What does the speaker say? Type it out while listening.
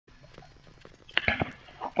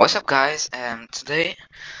What's up, guys? Today,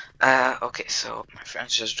 okay, so my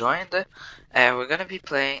friends just joined. We're gonna be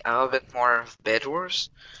playing a little bit more of BedWars,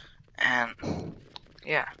 and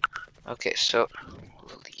yeah, okay, so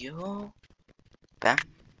you, Bam,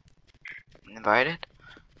 invited.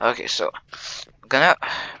 Okay, so I'm gonna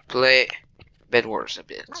play BedWars a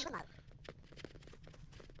bit.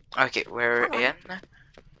 Okay, we're in.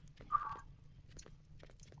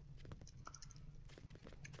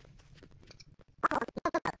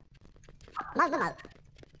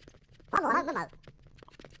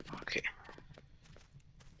 Okay.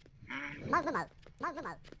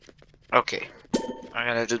 Okay, I'm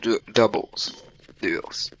gonna do doubles,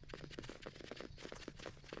 duels.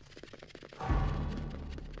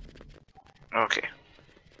 Okay,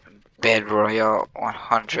 Bed Royale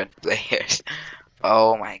 100 players.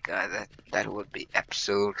 Oh my god, that would be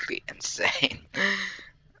absolutely insane.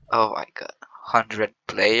 Oh my god, 100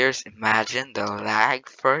 players. Imagine the lag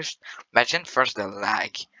first. Imagine first the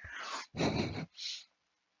lag.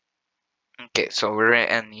 Okay, so we're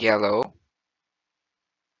in yellow.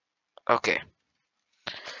 Okay.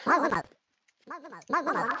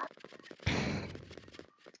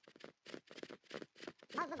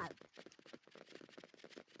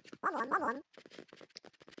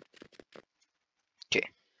 Okay.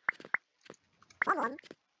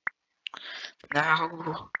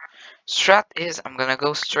 Now, strat is I'm gonna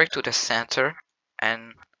go straight to the center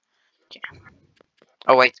and. Okay.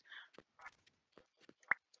 Oh wait.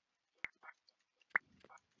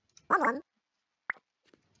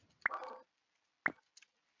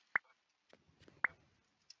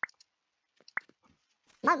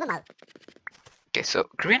 Okay, so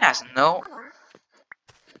green has no.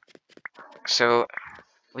 So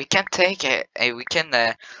we can take we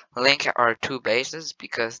can link our two bases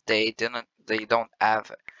because they don't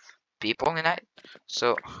have people in it.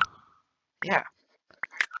 So yeah,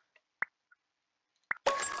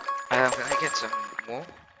 I'm gonna get some more.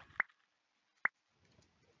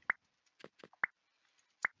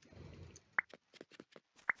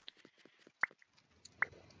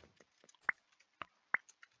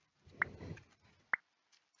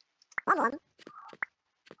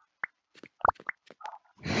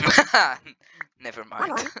 Never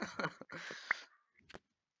mind.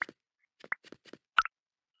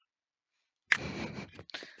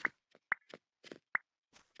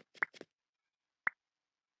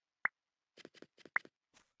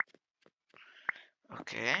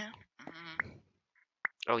 Okay.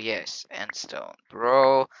 Oh yes, endstone,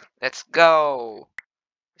 bro. Let's go.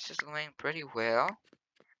 This is going pretty well.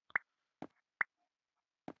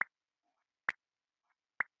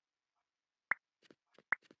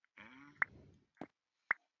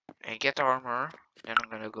 I get armor. Then I'm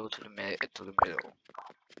gonna go to the middle.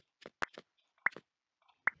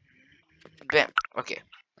 Bam. Okay.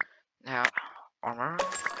 Now armor,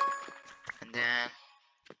 and then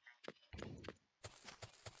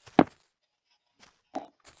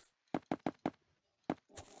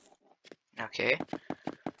okay.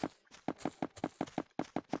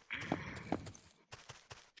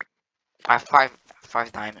 I have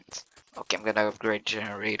five diamonds. Okay, I'm gonna upgrade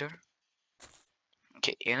generator.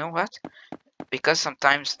 Okay, you know what? Because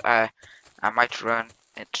sometimes I might run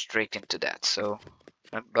it straight into that. So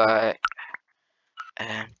by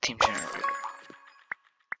team generator.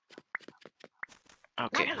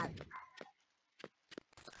 Okay.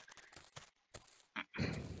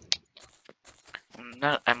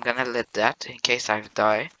 No, I'm gonna let that in case I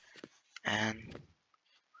die. And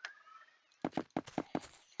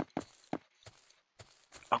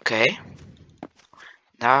okay.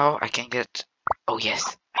 Now I can get. Oh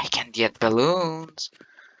yes, I can get balloons.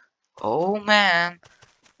 Oh man.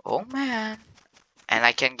 Oh man. And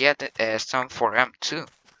I can get some for M too.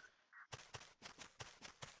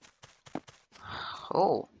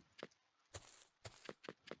 Oh.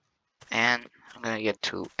 And I'm gonna get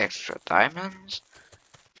 2 extra diamonds.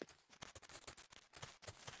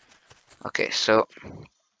 Okay, so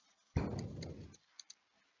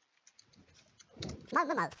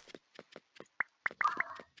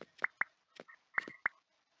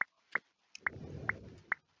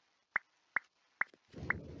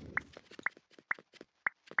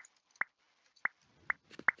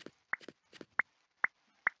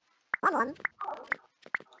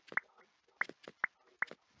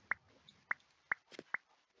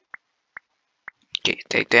okay,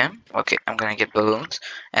 take them. Okay, I'm gonna get balloons,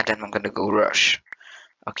 and then I'm gonna go rush.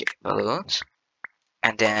 Okay, balloons,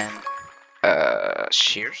 and then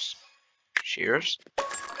shears,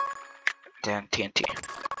 then TNT,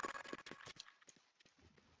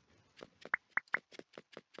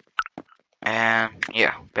 and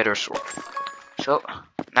yeah, better sword. So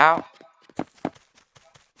Now,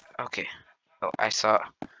 okay. Oh, I saw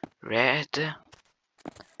red.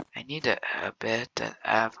 I need a bed that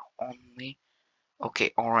have only.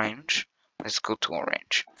 Okay, orange. Let's go to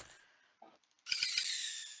orange.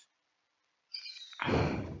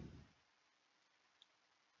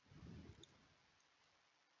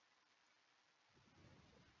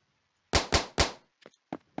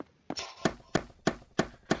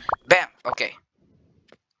 Bam! Okay.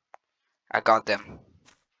 I got them.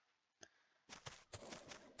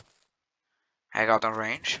 I got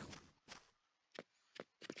orange.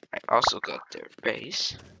 I also got their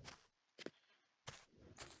base.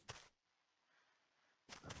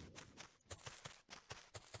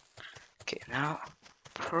 Okay, now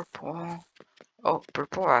purple. Oh,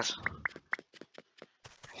 purple has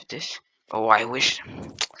this. Oh, I wish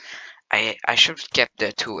I should get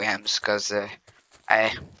the 2 M's because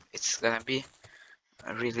I it's gonna be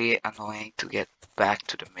really annoying to get back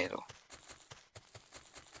to the middle.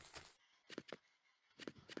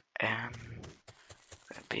 And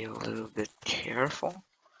be a little bit careful.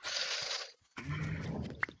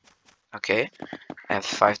 Okay, I have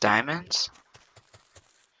 5 diamonds.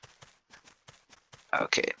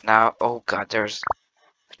 Okay, now oh god, there's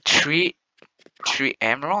three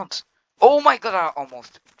emeralds. Oh my god, I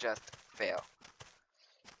almost just fell.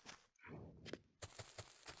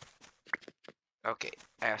 Okay,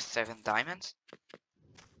 I have 7 diamonds.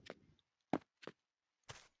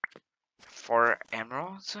 4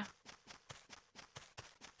 emeralds.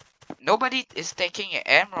 Nobody is taking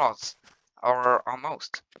emeralds, or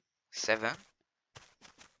almost. 7.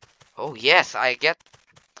 Oh yes, I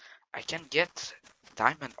can get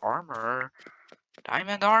diamond armor,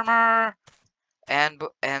 and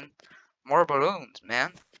more balloons,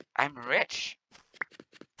 man. I'm rich.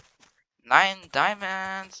 9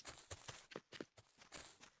 diamonds.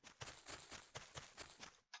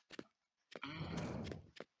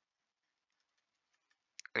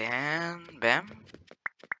 And bam.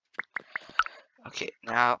 Okay,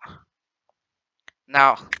 now.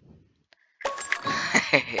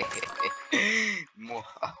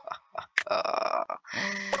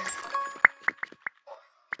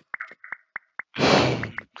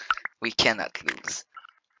 We cannot lose.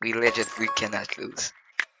 We legitimately cannot lose.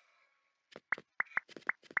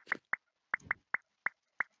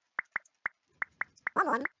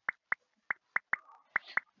 One.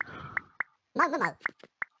 No.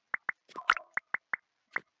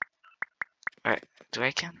 Alright, do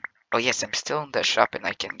I can? Oh yes, I'm still in the shop and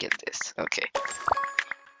I can get this. Okay.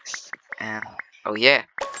 And oh yeah.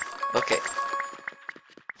 Okay.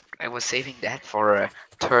 I was saving that for a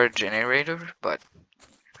 3rd generator, but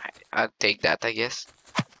I'll take that, I guess.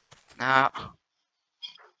 Now,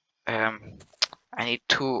 I need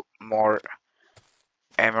 2 more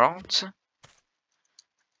emeralds.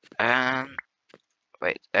 And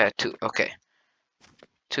wait, 2. Okay,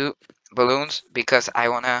 2 balloons because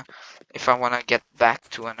if I wanna get back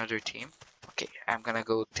to another team. Okay, I'm gonna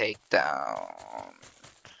go take down.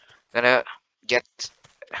 Gonna get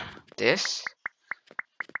this.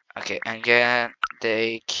 Okay, and then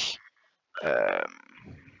take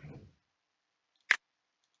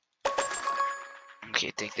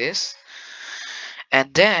okay, take this,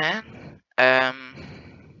 and then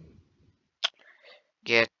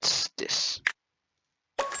get this.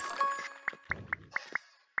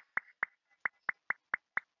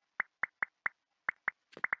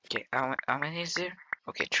 Okay, how many is there?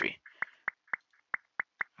 Okay, 3.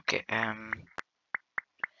 Okay,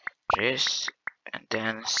 this, and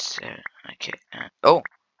then okay, oh,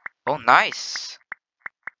 nice.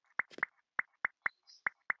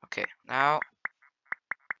 Okay, now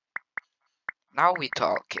we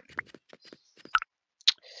talking.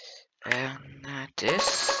 And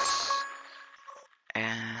this,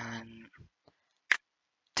 and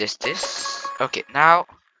this. Okay, now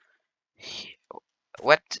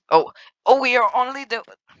what? Oh, we are only the.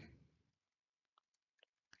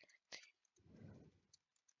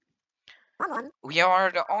 One. We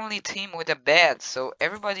are the only team with a bed, so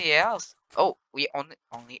everybody else. Oh, we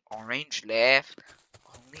only orange left.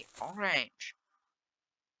 Only orange.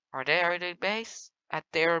 Are they at their base? At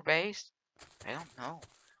their base? I don't know.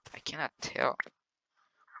 I cannot tell.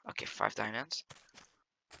 Okay, 5 diamonds.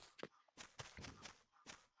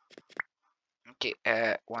 Okay,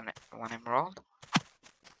 one emerald.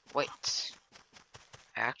 Wait.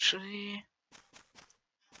 Actually,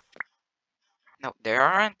 no, they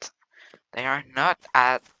aren't. They are not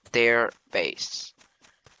at their base.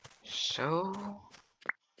 So,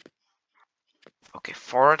 okay,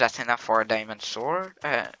 4. That's enough for a diamond sword.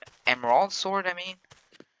 Emerald sword, I mean.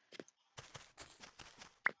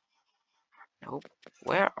 hope.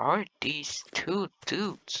 Where are these two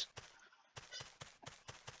dudes?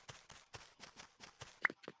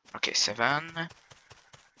 Okay, 7.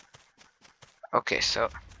 Okay, so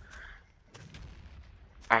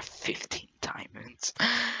I have 15 diamonds.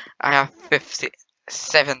 I have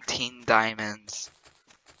 17 diamonds.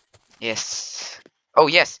 Yes. Oh,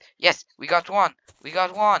 yes. Yes, we got one. We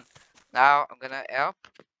got one. Now I'm gonna help.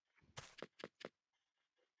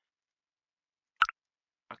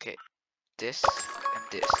 Okay, this and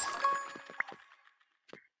this.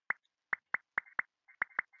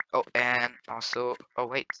 Oh, and also, oh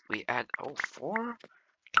wait, we add, oh, 4?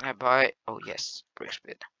 Can I buy, oh yes, brick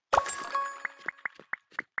speed.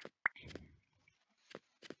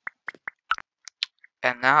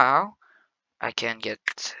 And now I can get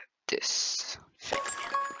this thing.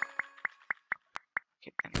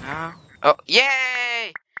 Okay, and now, oh,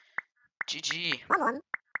 yay! GG.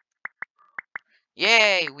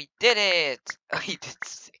 Yay, we did it! I did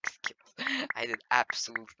 6 kills. I did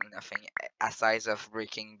absolutely nothing aside of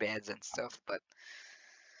breaking beds and stuff, but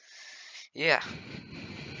yeah.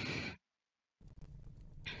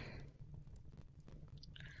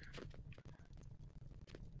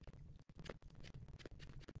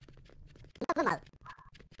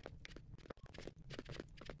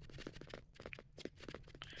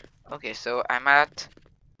 Okay, so I'm at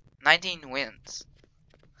 19 wins.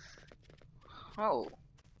 Oh.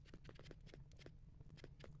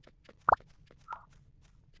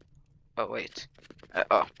 Oh, wait.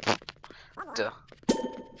 Oh. Duh.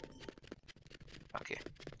 Okay.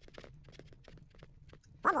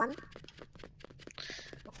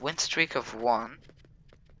 Win streak of 1.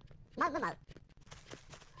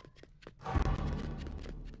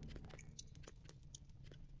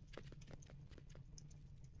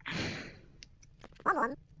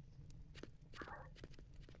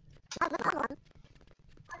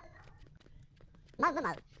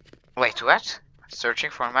 Wait, what? Searching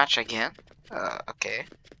for a match again? Okay.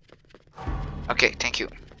 Okay, thank you.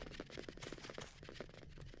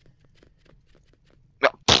 No,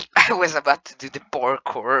 I was about to do the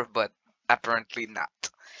parkour, but apparently not.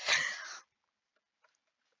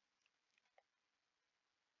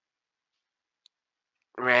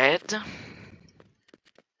 Red.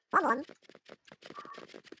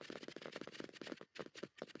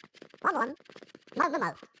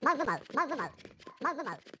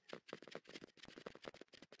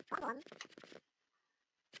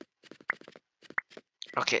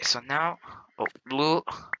 Okay, so now, oh, blue.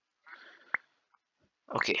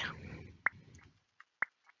 Okay.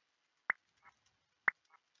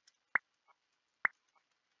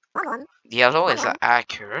 Yellow is a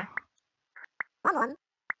hacker.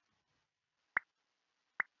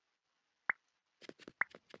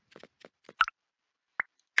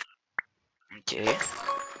 Okay.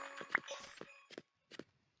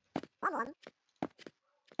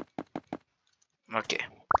 Okay.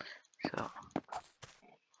 So.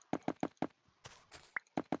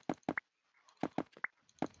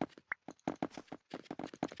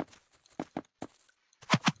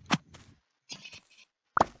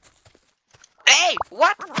 Hey!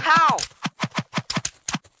 What? How?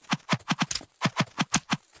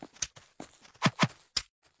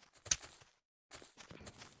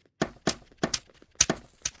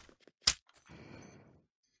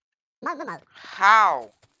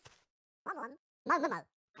 How?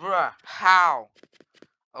 Bruh, how?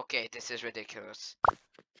 Okay, this is ridiculous.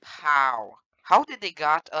 How? How did they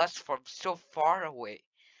got us from so far away?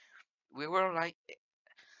 We were like,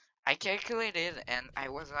 I calculated and I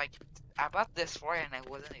was like, about this far and I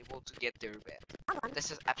wasn't able to get their bed.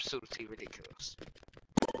 This is absolutely ridiculous.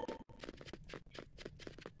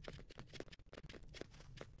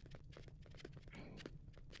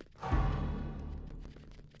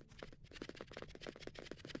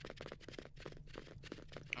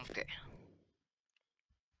 Okay.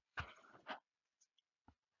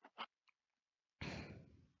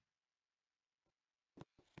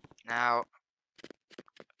 Now,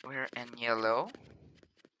 we're in yellow.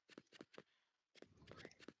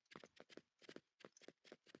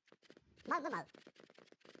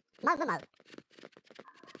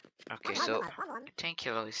 Okay, so I think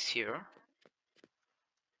yellow is here.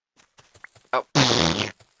 Oh,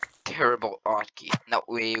 terrible hotkey. No,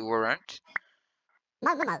 we weren't.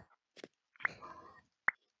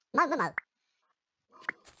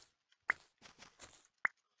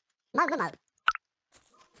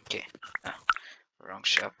 Okay, wrong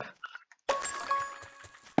shop.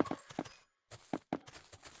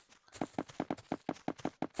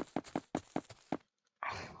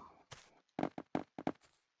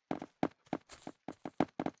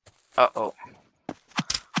 Uh-oh.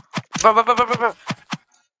 Bro, bro, bro, bro, bro, bro.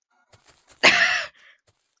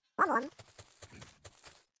 One.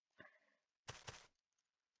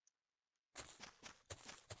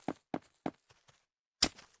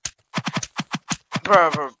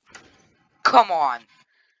 Bro, bro. Come on.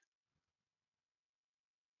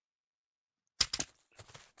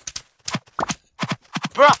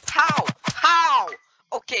 Bro, how? How?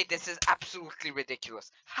 Okay, this is absolutely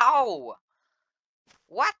ridiculous. How?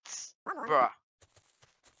 What? Bro.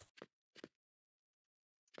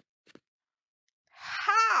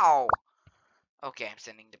 How? Okay, I'm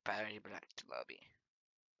sending the party back to lobby.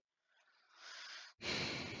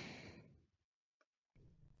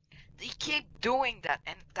 They keep doing that,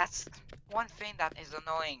 and that's one thing that is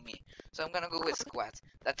annoying me. So I'm gonna go with squads.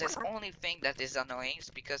 That is only thing that is annoying is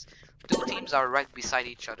because two teams are right beside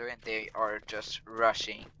each other and they are just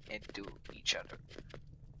rushing into each other.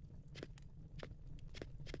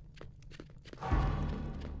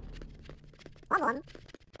 One.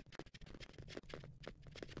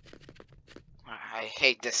 I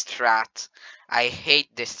hate this strat. I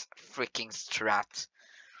hate this freaking strat.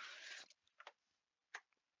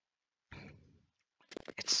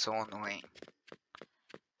 It's so annoying.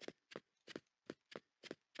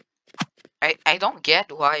 I don't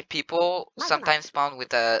get why people sometimes spawn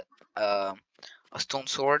with a stone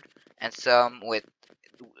sword and some with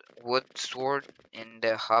wood sword in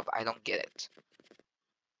the hub. I don't get it.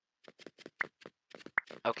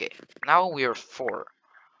 Okay, now we're 4.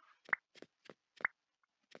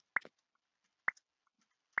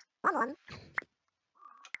 One.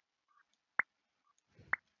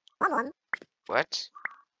 What?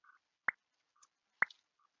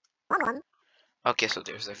 One. Okay, so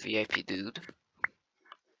there's a VIP dude.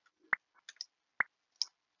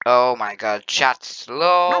 Oh my god, chat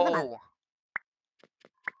slow!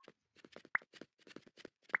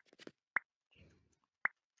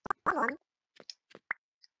 One.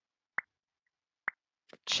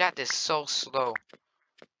 Chat is so slow.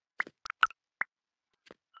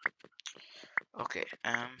 Okay,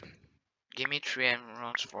 give me 3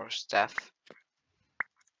 emeralds for staff.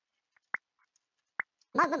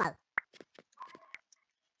 Mo.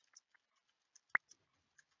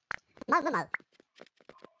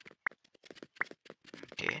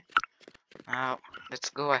 Okay, now let's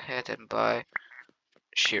go ahead and buy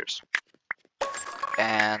shears.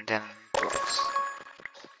 And then blocks.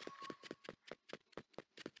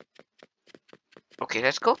 Okay,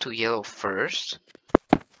 let's go to yellow first.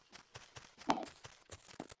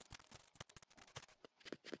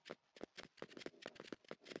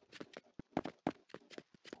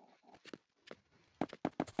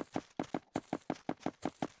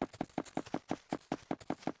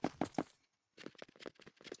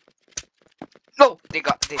 No, they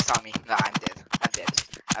saw me. No, I'm dead. I'm dead.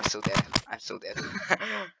 I'm so dead. I'm so dead.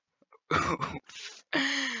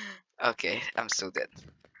 Okay, I'm so dead.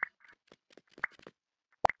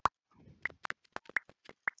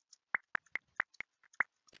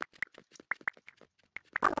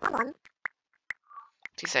 One.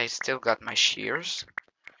 At least I still got my shears.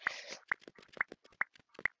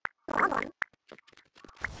 One.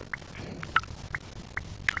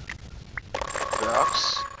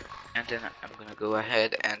 Blocks. And then I'm gonna go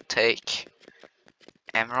ahead and take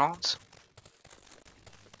emeralds.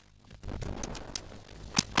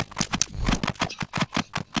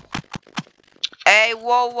 Hey,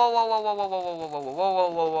 whoa, whoa, whoa, whoa, whoa, whoa, whoa, whoa, whoa, whoa, whoa,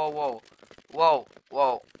 whoa, whoa, whoa, whoa,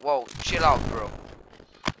 whoa, whoa, chill out, bro.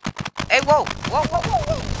 Hey, whoa, whoa, whoa, whoa,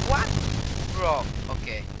 whoa, what? Bro,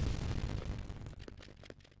 okay.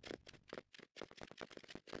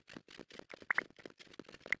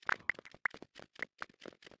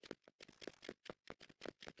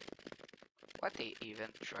 What they even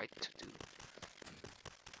tried to do.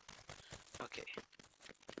 Okay.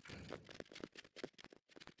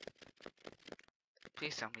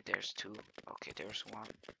 Please tell me there's 2. Okay, there's 1.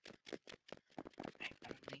 I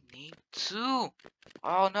only need 2.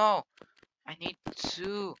 Oh no, I need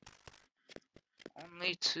 2.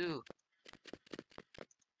 Only 2.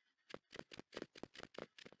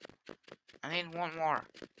 I need 1 more.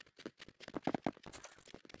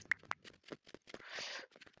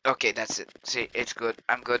 Okay, that's it. See, it's good.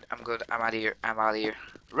 I'm good. I'm good. I'm out of here. I'm out of here.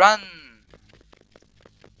 Run!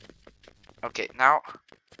 Okay, now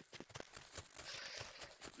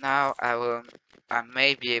I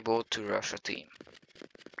may be able to rush a team.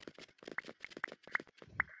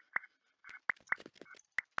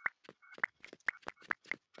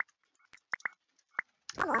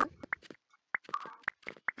 One.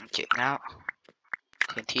 Okay, now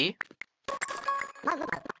TNT. One.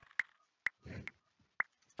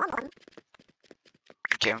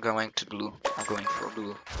 Okay, I'm going to blue. I'm going for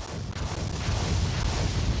blue.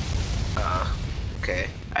 Okay.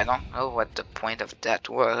 I don't know what the point of that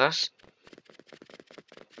was.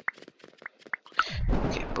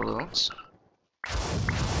 Okay, balloons.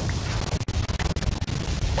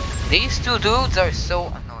 These two dudes are so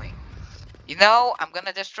annoying. You know, I'm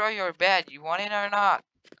gonna destroy your bed. You want it or not?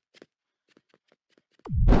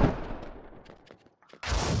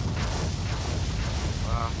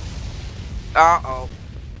 Uh-oh.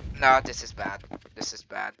 No, this is bad. This is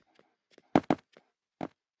bad.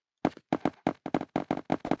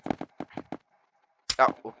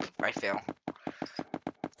 Oh, oop, I fell.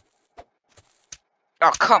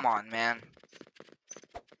 Oh, come on, man.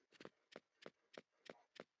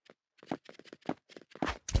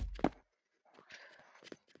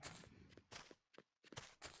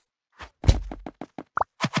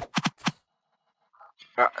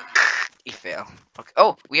 Uh, he fell. Okay.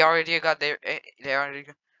 Oh, we already got there. They already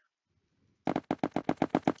got...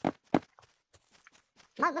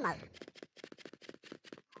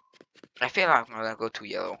 I feel like I'm gonna go to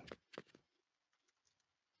yellow.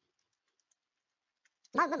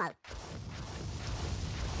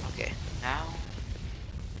 Okay, now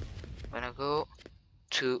I'm gonna go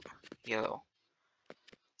to yellow.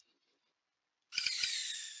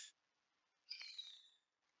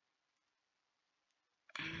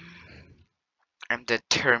 I'm the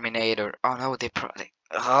Terminator. Oh no, they probably.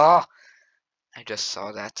 Oh, I just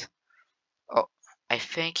saw that. Oh, I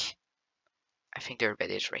think their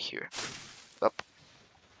bed is right here. Up.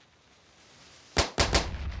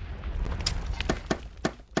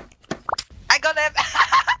 I got them.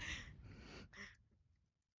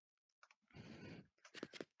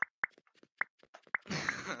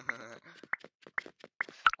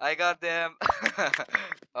 I got them.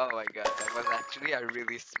 Oh my god, that was actually a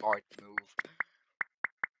really smart move.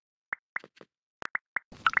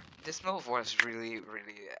 This move was really,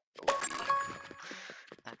 really OP.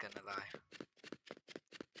 Not gonna lie.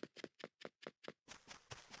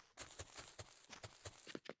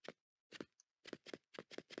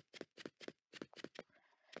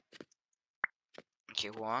 Okay,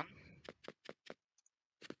 one.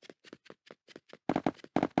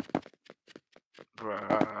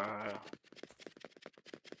 Bruh.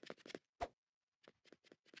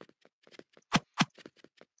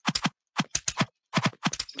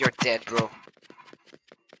 You're dead, bro.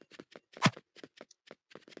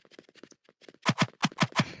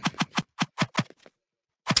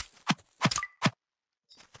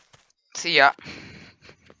 See ya.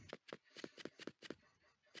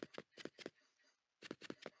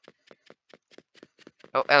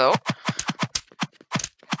 Oh, hello.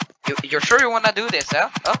 You're sure you wanna do this, huh?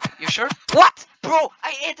 Oh, you sure? What? Bro,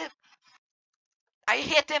 I hit him. I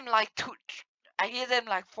hit him like I hit him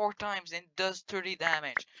like 4 times and does 30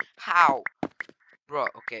 damage. How? Bro,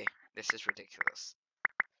 okay. This is ridiculous.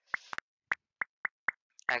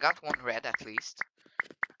 I got one red at least.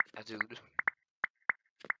 A dude.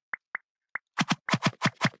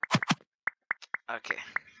 Okay.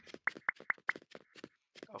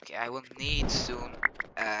 Okay, I will need soon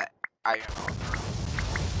iron armor.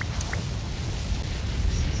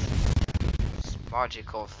 This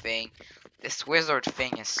magical thing. This wizard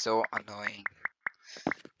thing is so annoying.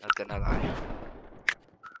 Not gonna lie.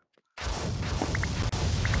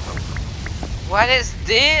 What is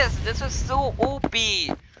this? This is so OP.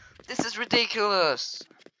 This is ridiculous.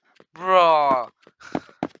 Bro.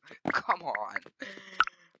 Come on.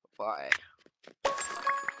 Why?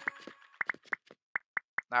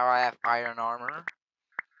 Now I have iron armor.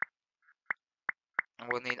 I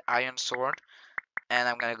will need iron sword. And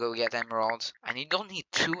I'm gonna go get emeralds. I don't need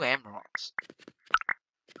 2 emeralds.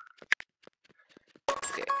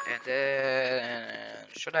 Okay, and then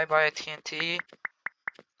should I buy a TNT?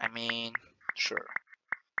 I mean, sure.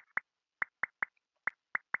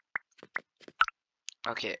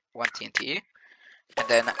 Okay, 1 TNT. And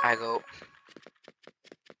then I go.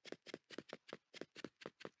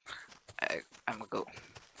 I'm gonna go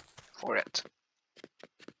for it.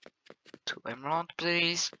 2 emerald,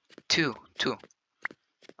 please. 2.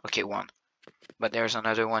 Okay, 1. But there's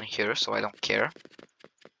another one here, so I don't care.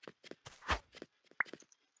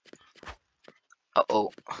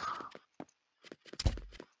 Uh-oh.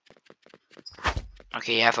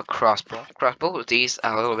 Okay, you have a crossbow. Crossbow with these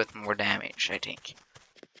a little bit more damage, I think.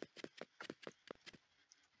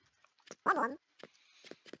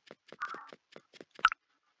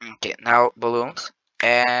 Okay, now balloons.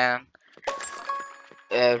 And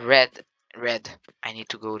red. I need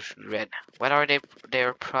to go to red. What are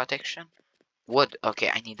their protection? Wood. Okay,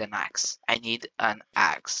 I need an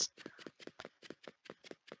axe.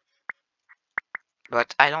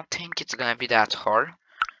 But I don't think it's gonna be that hard.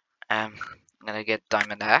 I'm gonna get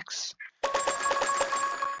diamond axe.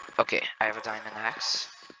 Okay, I have a diamond axe.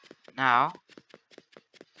 Now,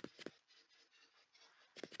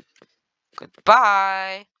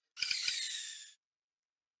 goodbye.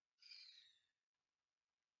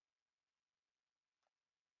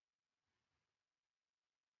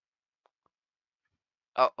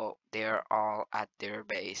 Uh-oh, they're all at their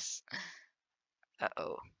base.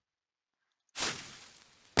 Uh-oh.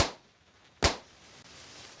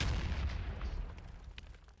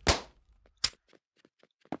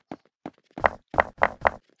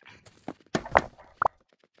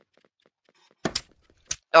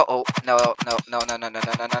 Uh-oh, no, no, no, no, no, no, no,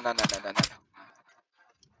 no, no, no, no, no, no, no.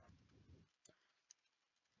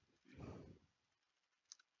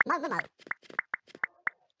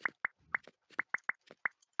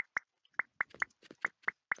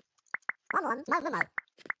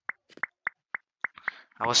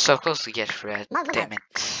 I was so close to get red. Damn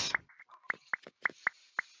it.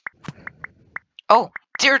 Oh,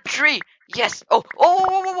 tier 3! Yes! Oh, oh,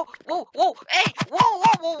 whoa, whoa, whoa, whoa, whoa, hey! Whoa,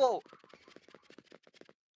 whoa, whoa, whoa!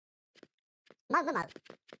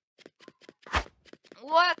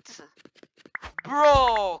 What?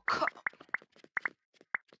 Bro,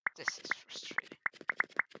 this is frustrating.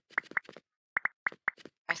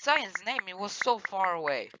 I saw his name, it was so far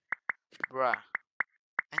away. Bruh.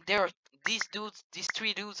 And there are these dudes, these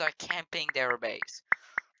 3 dudes are camping their base.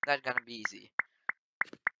 Not gonna be easy.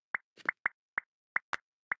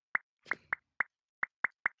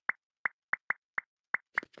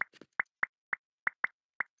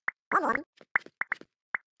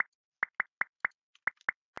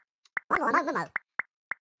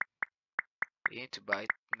 We need to buy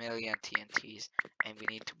a million TNTs and we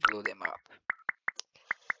need to blow them up.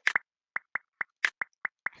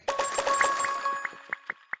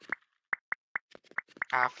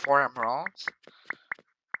 I have 4 emeralds.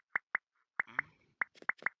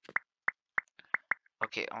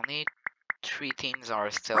 Okay, only 3 teams are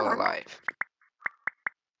still alive.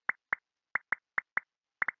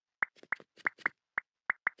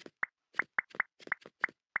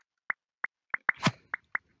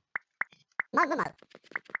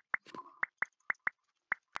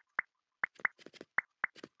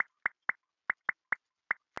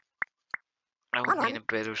 I will need a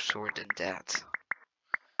better sword than that.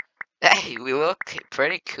 Hey, we look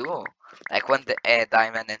pretty cool. Like one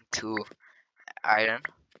diamond and 2 iron.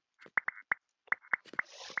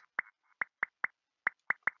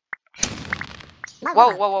 Whoa,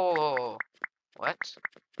 whoa, whoa, whoa, whoa. What?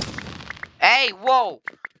 Hey, whoa!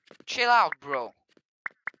 Chill out, bro.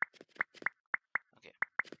 Okay.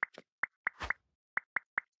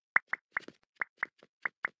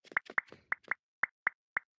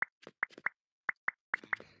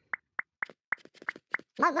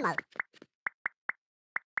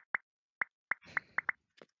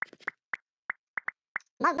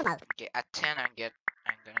 Okay, at 10 I'm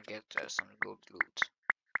gonna get some good loot.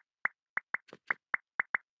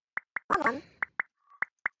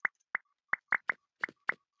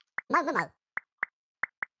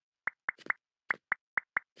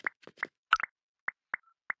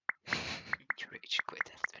 Rage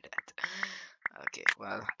quit after that. Okay,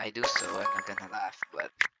 well, I do so, I'm not gonna laugh,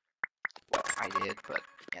 but well, I did, but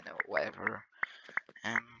you know, whatever.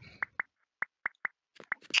 Um,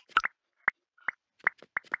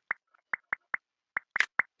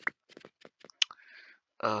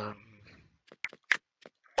 oh,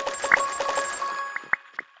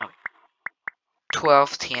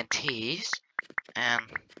 12 TNTs and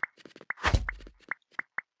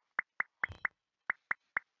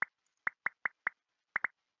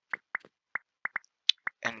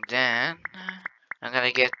then I'm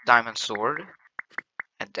gonna get diamond sword,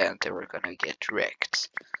 and then they were gonna get wrecked.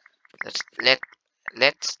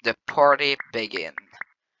 Let the party begin.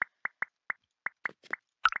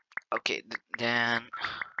 Okay, then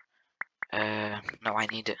no, I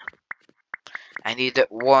need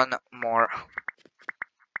one more.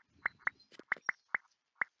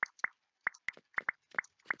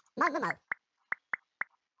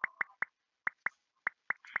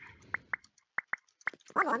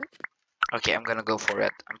 Okay, I'm gonna go for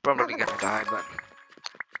it. I'm probably gonna die, but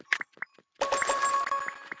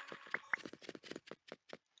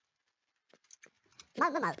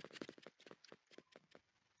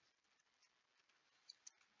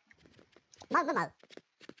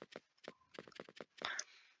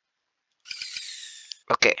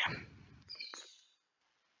okay.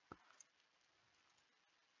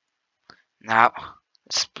 Now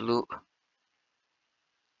let's blow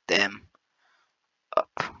them up.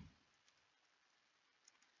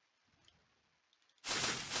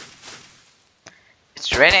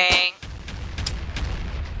 It's raining.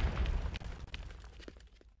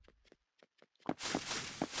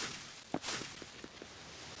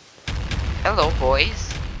 boys.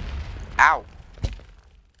 Ow.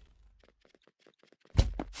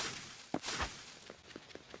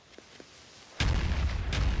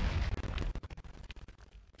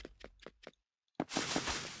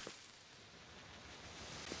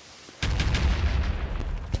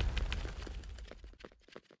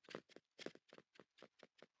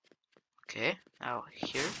 Okay, now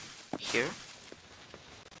here, here.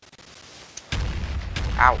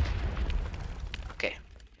 Ow. Okay.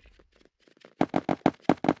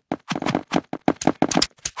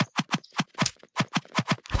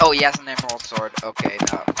 Oh, he has an emerald sword. Okay,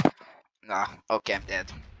 no. No. Okay, I'm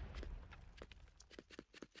dead.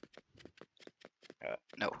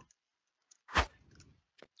 No.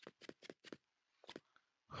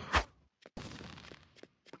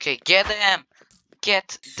 Okay, get them!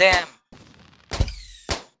 Get them!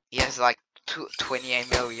 He has like 28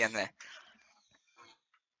 million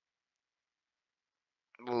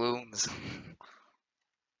balloons.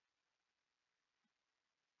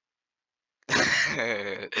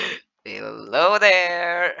 Hello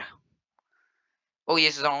there! Oh,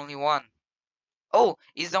 he's the only one. Oh,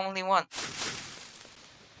 he's the only one.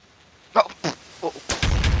 Oh, oh.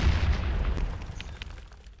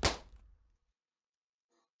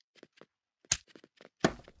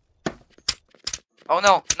 Oh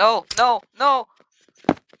no, no, no, no!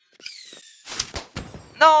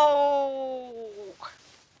 No!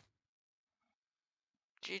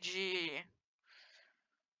 GG.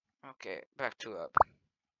 Okay, back to up.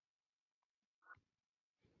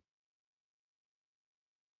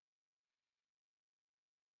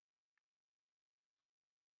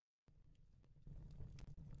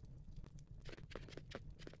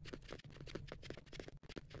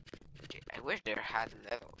 Okay, I wish there had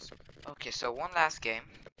levels. Okay, so one last game.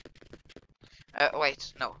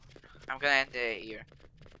 Wait, no. I'm gonna end it here.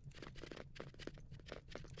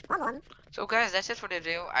 So guys, that's it for the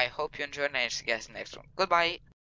video. I hope you enjoyed and I see you guys in the next one. Goodbye.